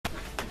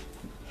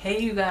Hey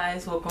you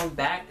guys, welcome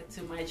back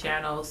to my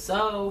channel.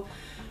 So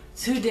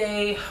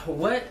today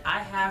what I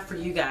have for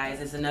you guys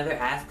is another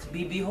Ask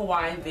BB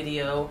Hawaii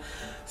video.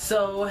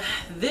 So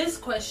this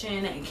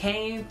question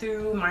came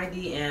through my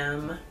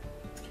DM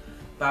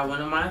by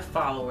one of my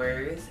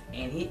followers,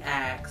 and he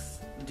asks,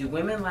 do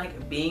women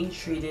like being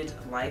treated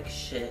like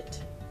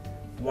shit?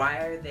 Why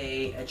are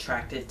they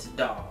attracted to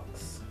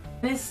dogs?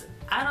 And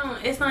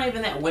it's not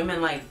even that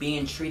women like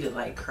being treated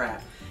like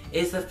crap.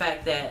 It's the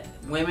fact that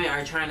women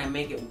are trying to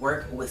make it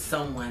work with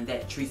someone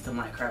that treats them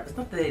like crap. It's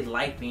not that they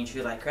like being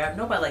treated like crap.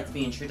 Nobody likes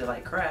being treated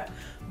like crap.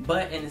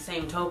 But in the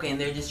same token,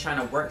 they're just trying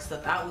to work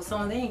stuff out with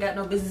someone they ain't got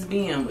no business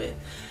being with.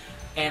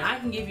 And I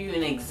can give you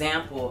an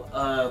example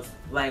of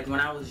like when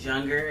I was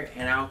younger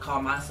and I would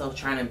call myself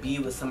trying to be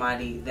with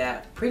somebody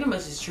that pretty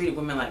much just treated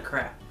women like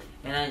crap.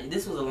 And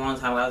this was a long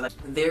time ago. I was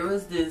like, there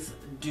was this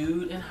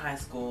dude in high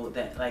school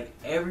that like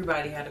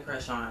everybody had a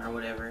crush on or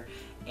whatever.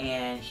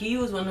 And he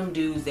was one of them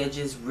dudes that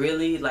just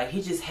really, like,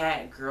 he just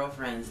had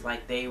girlfriends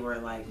like they were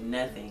like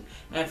nothing.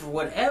 And for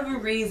whatever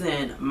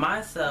reason,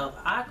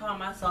 I call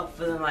myself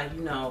feeling like,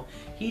 you know,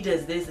 he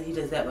does this and he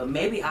does that, but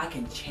maybe I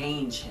can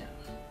change him.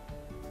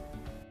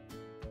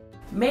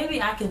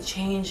 Maybe I can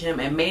change him,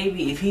 and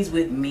maybe if he's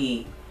with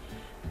me,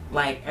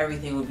 like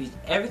everything would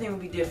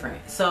be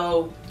different.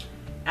 So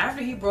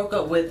after he broke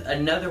up with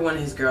another one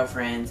of his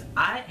girlfriends,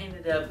 I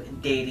ended up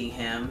dating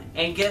him,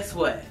 and guess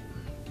what?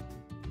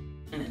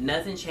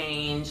 Nothing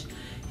changed.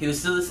 He was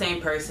still the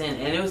same person,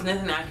 and there was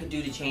nothing I could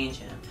do to change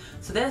him.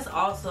 So that's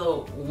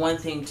also one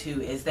thing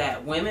too, is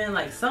that women,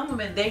 like some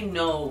women, they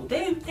know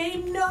the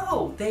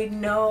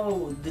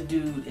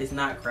dude is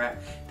not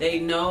crap. They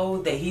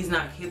know that he's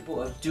not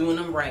capable of doing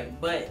them right,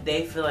 but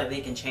they feel like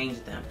they can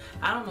change them.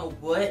 I don't know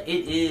what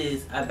it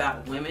is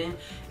about women.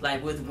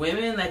 Like with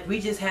women, like we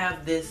just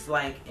have this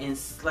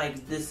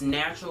this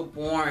natural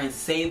born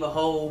save a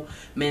hoe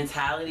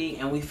mentality,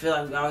 and we feel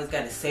like we always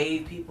got to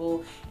save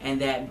people, and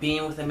that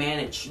being with a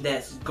man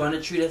that's going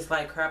to treat us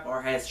like crap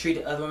or has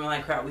treated other women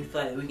like crap, we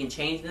feel like we can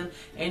change them.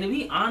 And to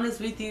be honest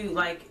with you,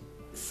 like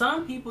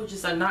some people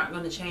just are not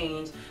going to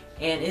change,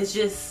 and it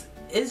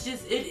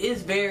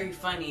is very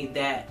funny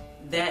that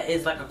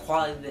is like a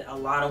quality that a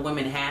lot of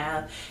women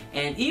have.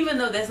 And even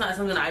though that's not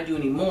something I do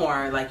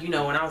anymore, like, you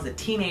know, when I was a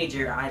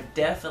teenager, I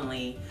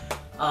definitely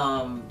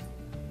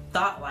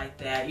thought like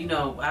that. You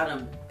know, I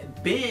done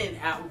been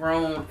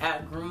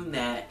outgrew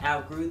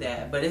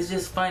that. But it's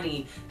just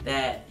funny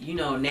that, you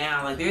know,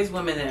 now like there's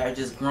women that are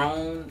just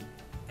grown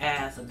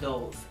ass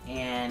adults,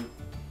 and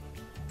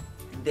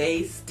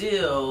they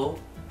still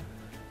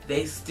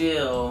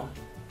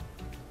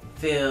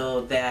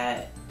feel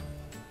that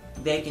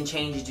they can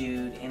change a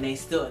dude, and they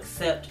still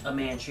accept a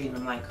man treating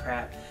them like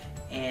crap.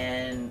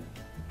 And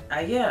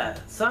yeah,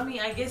 so I mean,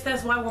 I guess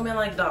that's why women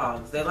like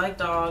dogs. They like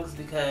dogs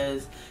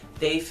because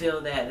they feel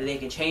that they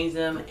can change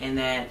them, and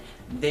that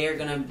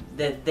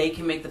they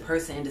can make the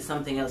person into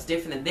something else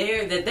different.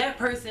 That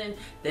person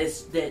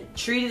that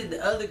treated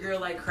the other girl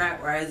like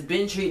crap or has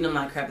been treating them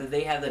like crap, that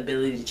they have the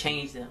ability to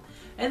change them.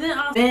 And then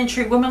men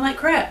treat women like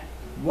crap.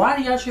 Why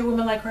do y'all treat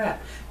women like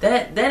crap?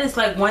 That is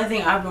like one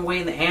thing I've been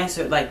waiting to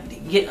answer, like to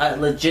get a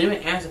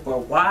legitimate answer for.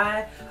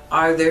 Why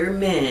are there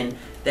men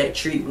that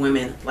treat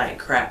women like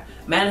crap?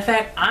 Matter of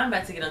fact, I'm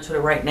about to get on Twitter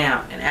right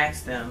now and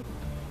ask them.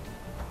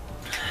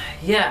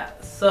 Yeah,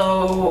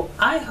 so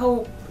I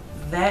hope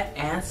that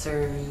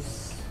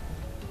answers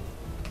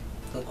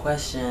the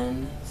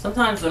question.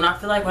 Sometimes when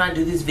I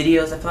do these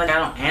videos, I feel like I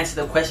don't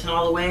answer the question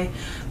all the way,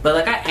 but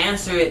like I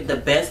answer it the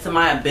best of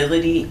my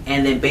ability,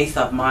 and then based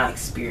off my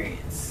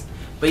experience.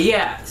 But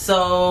yeah,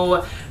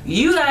 so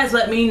you guys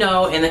let me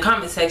know in the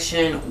comment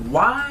section,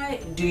 why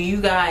do you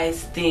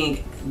guys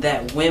think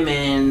that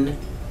women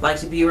like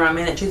to be around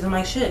men that treat them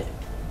like shit?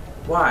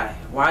 Why?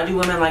 Why do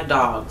women like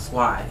dogs?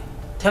 Why?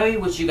 Tell me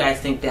what you guys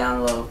think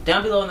down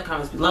below in the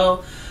comments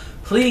below.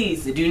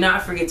 Please do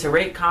not forget to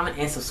rate, comment,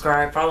 and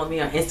subscribe. Follow me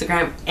on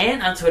Instagram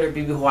and on Twitter,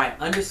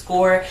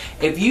 @BBHawaii_.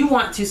 If you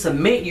want to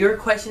submit your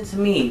question to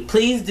me,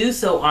 please do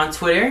so on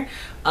Twitter.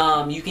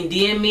 You can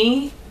DM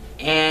me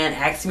and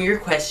ask me your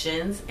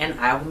questions, and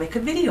I will make a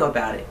video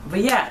about it.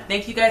 But yeah,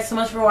 thank you guys so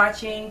much for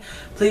watching.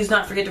 Please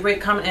don't forget to rate,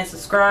 comment, and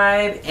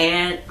subscribe,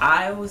 and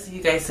I will see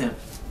you guys soon.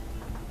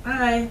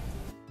 Bye.